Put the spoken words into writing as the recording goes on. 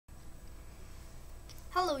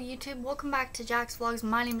Hello YouTube, welcome back to Jack's Vlogs.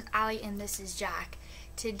 My name is Ali and this is Jack.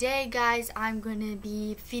 Today guys, I'm going to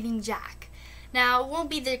be feeding Jack. Now it won't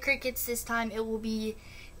be the crickets this time, it will be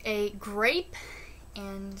a grape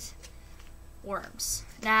and worms.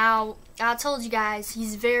 Now I told you guys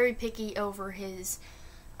he's very picky over his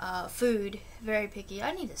food, very picky.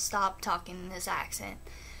 I need to stop talking in this accent.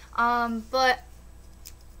 But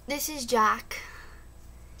this is Jack.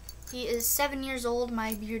 He is 7 years old,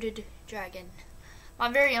 my bearded dragon. My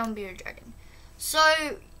very own bearded dragon.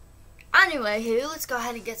 So, anyway, let's go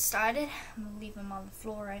ahead and get started. I'm going to leave him on the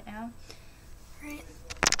floor right now. Right.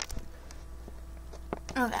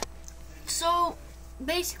 Okay. So,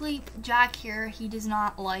 basically, Jack here, he does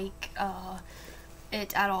not like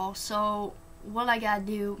it at all. So, what I gotta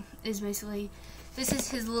do is basically, this is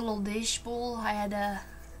his little dish bowl. I had to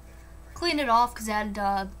clean it off because it had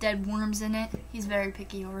dead worms in it. He's very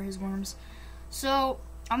picky over his worms. So,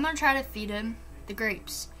 I'm going to try to feed him the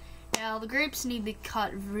grapes. Now the grapes need to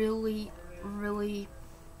cut really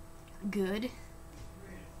good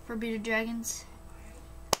for bearded dragons,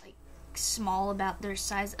 like small, about their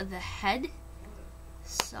size of the head.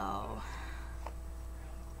 So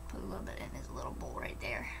put a little bit in his little bowl right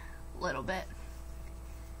there, a little bit.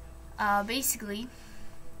 Basically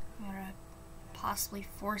I'm gonna possibly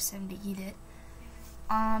force him to eat it.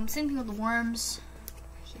 Same thing with the worms.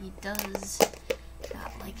 He does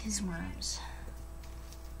not like his worms.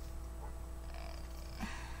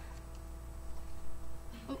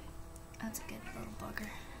 That's a good little bugger.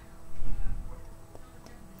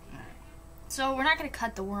 So we're not going to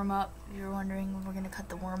cut the worm up. If you're wondering when we're going to cut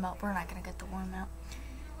the worm up, we're not going to cut the worm out.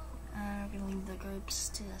 We're going to leave the grapes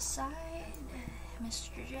to the side.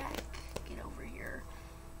 Mr. Jack, get over here.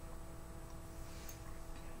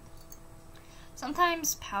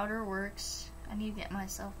 Sometimes powder works. I need to get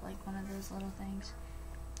myself like one of those little things.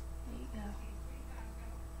 There you go.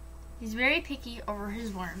 He's very picky over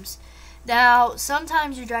his worms. Now,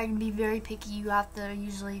 sometimes your dragon can be very picky. You have to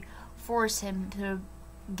usually force him to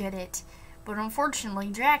get it. But unfortunately,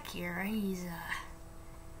 Jack here, he's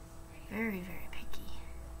very picky.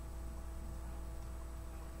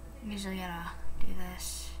 Usually gotta do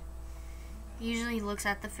this. He usually looks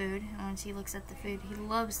at the food. And once he looks at the food, he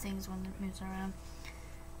loves things when it moves around.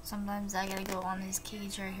 Sometimes I gotta go on this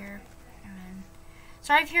cage right here. And then,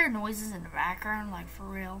 sorry if you hear noises in the background, like for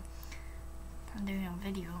real. I'm doing a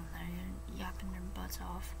video and they're yapping their butts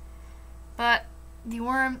off. But the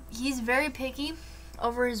worm, he's very picky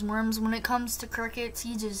over his worms. When it comes to crickets,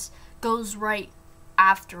 he just goes right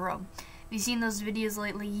after them. If you've seen those videos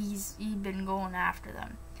lately, he's been going after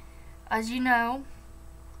them. As you know,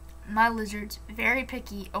 my lizard's very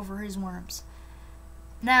picky over his worms.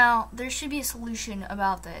 Now, there should be a solution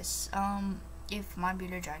about this. If my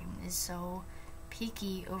bearded dragon is so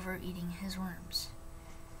picky over eating his worms.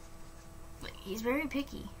 He's very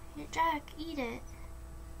picky. Here, Jack, eat it.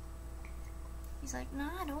 He's like, no,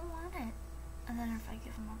 I don't want it. And then if I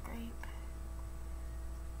give him a grape,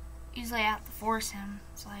 usually I have to force him.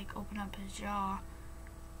 It's like open up his jaw.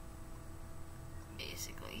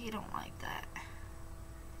 Basically, he don't like that.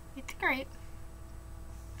 Eat the grape.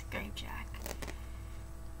 Eat the grape, Jack.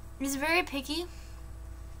 He's very picky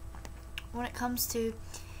when it comes to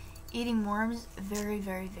eating worms. Very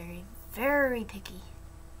picky.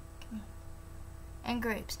 And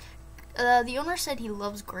grapes. The owner said he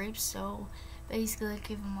loves grapes, so basically I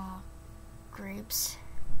give him grapes.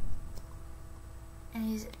 And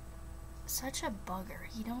he's such a bugger.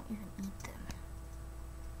 He don't even eat them.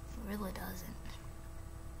 He really doesn't.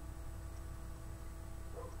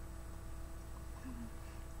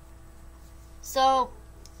 So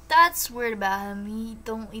that's weird about him. He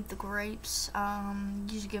don't eat the grapes. You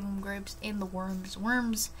just give him grapes and the worms.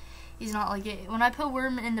 Worms, he's not like it. When I put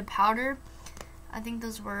worm in the powder, I think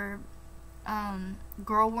those were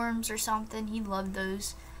girl worms or something. He loved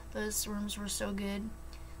those. Those worms were so good.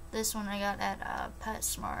 This one I got at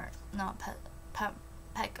PetSmart, not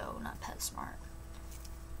Petco, not PetSmart.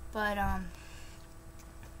 But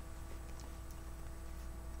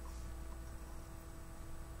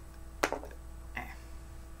there.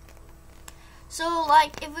 So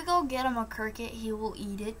like if we go get him a cricket, he will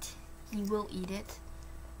eat it. He will eat it.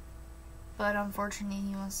 But unfortunately,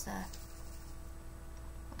 he wants to.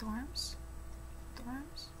 The worms? The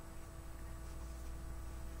worms?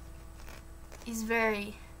 He's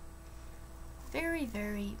very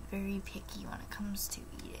picky when it comes to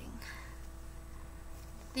eating.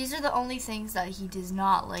 These are the only things that he does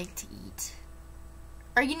not like to eat.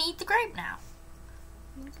 Are you gonna eat the grape now?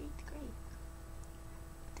 I'm gonna eat the grape.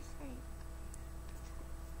 Eat the grape.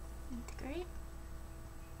 Eat the grape.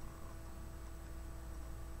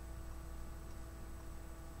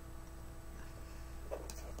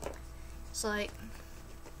 It's like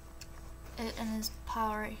it in his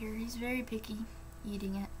pile right here. He's very picky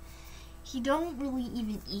eating it. He don't really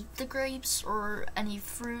even eat the grapes or any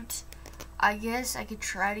fruit. I guess I could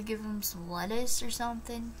try to give him some lettuce or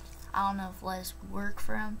something. I don't know if lettuce would work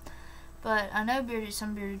for him. But I know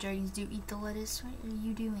some bearded dragons do eat the lettuce. What are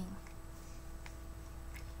you doing?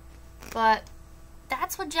 But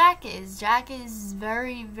that's what Jack is. Jack is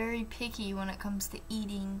very, very picky when it comes to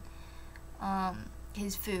eating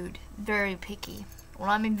his food. Very picky. When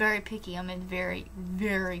I mean very picky, I mean very,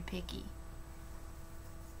 very picky.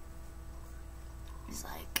 He's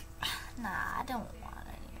like, nah, I don't want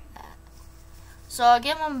any of that. So I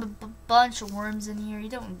give him a bunch of worms in here. You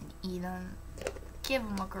don't eat them. Give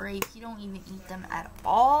him a grape. You don't even eat them at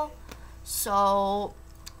all. So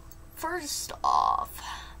first off,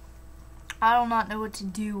 I do not know what to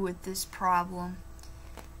do with this problem.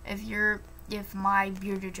 If my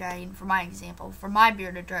bearded dragon, for my example, for my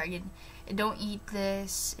bearded dragon, it don't eat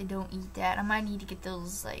this, it don't eat that. I might need to get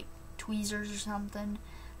those like tweezers or something.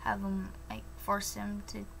 Have them like force him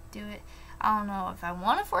to do it. I don't know if I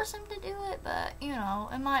want to force him to do it, but you know,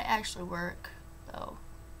 it might actually work though.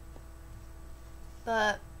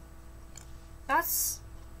 But that's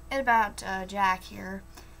it about Jack here.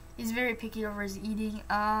 He's very picky over his eating.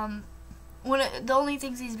 The only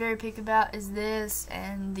things he's very picky about is this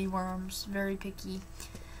and the worms. Very picky.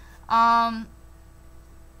 But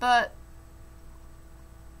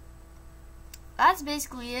that's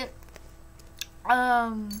basically it.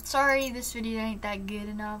 Sorry this video ain't that good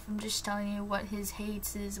enough. I'm just telling you what his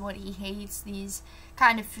hates is, what he hates, these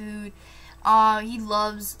kind of food. He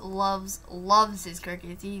loves his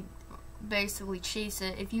crickets. He basically chases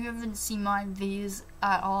it. If you haven't seen my videos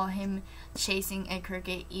at all, him chasing a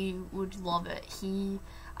cricket, you would love it.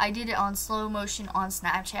 I did it on slow motion on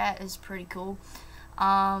Snapchat. It's pretty cool.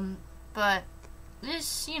 But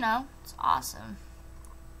this, you know, it's awesome.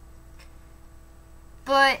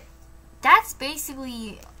 But that's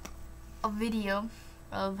basically a video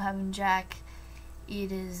of having Jack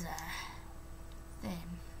eat his thing.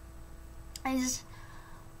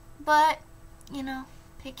 But you know,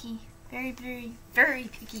 picky, very, very, very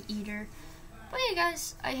picky eater. But yeah,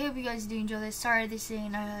 guys, I hope you guys do enjoy this. Sorry, this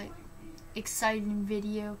ain't a exciting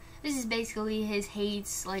video. This is basically his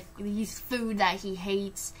hates, like these food that he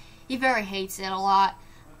hates. He very hates it a lot.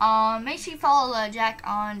 Make sure you follow Jack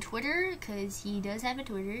on Twitter, because he does have a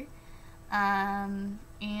Twitter. And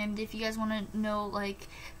if you guys want to know, like,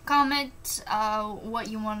 comment what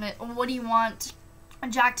do you want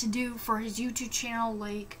Jack to do for his YouTube channel,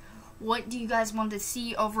 like what do you guys want to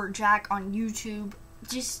see over Jack on YouTube.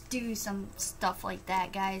 Just do some stuff like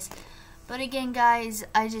that, guys. But again, guys,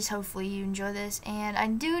 I just hopefully you enjoy this, and I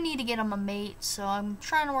do need to get him a mate, so I'm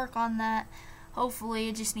trying to work on that. Hopefully,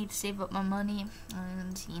 I just need to save up my money,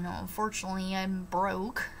 and you know, unfortunately, I'm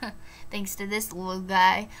broke thanks to this little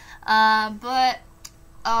guy. But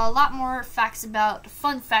a lot more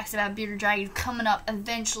fun facts about bearded dragon coming up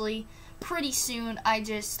eventually, pretty soon. I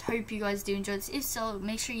just hope you guys do enjoy this. If so,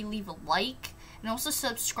 make sure you leave a like and also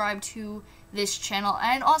subscribe to this channel.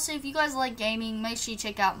 And also, if you guys like gaming, make sure you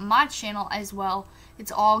check out my channel as well.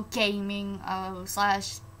 It's all gaming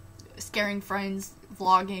slash scaring friends,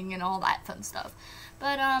 vlogging, and all that fun stuff.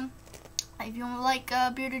 But if you like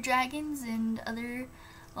bearded dragons and other,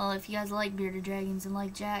 well, if you guys like bearded dragons and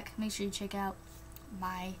like Jack, make sure you check out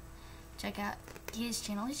his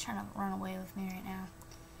channel. He's trying to run away with me right now.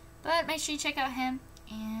 But make sure you check out him.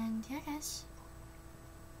 And yeah, guys.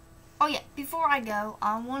 Oh yeah, before I go,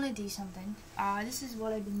 I want to do something. This is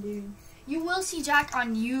what I've been doing. You will see Jack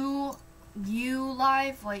on you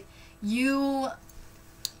live, like you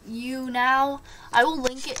now. I will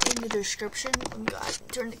link it in the description. Oh God,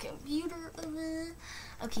 turn the computer over.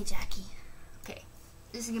 Okay, Jackie. Okay,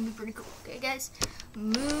 this is gonna be pretty cool. Okay, guys,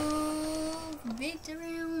 move it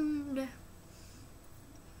around.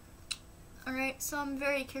 Alright, so I'm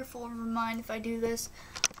very careful of my mind if I do this.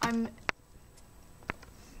 I'm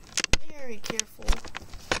very careful.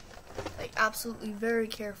 Like, absolutely very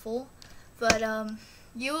careful. But,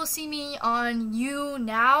 you will see me on You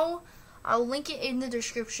Now. I'll link it in the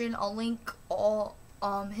description. I'll link all,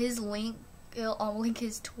 his link. I'll link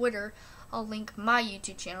his Twitter. I'll link my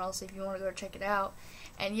YouTube channel, so if you want to go check it out.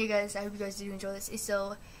 And yeah, guys, I hope you guys do enjoy this.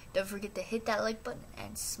 So, don't forget to hit that like button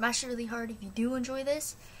and smash it really hard if you do enjoy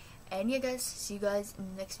this. And yeah, guys, see you guys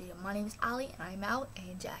in the next video. My name is Ali, and I'm out,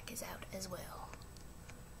 and Jack is out as well.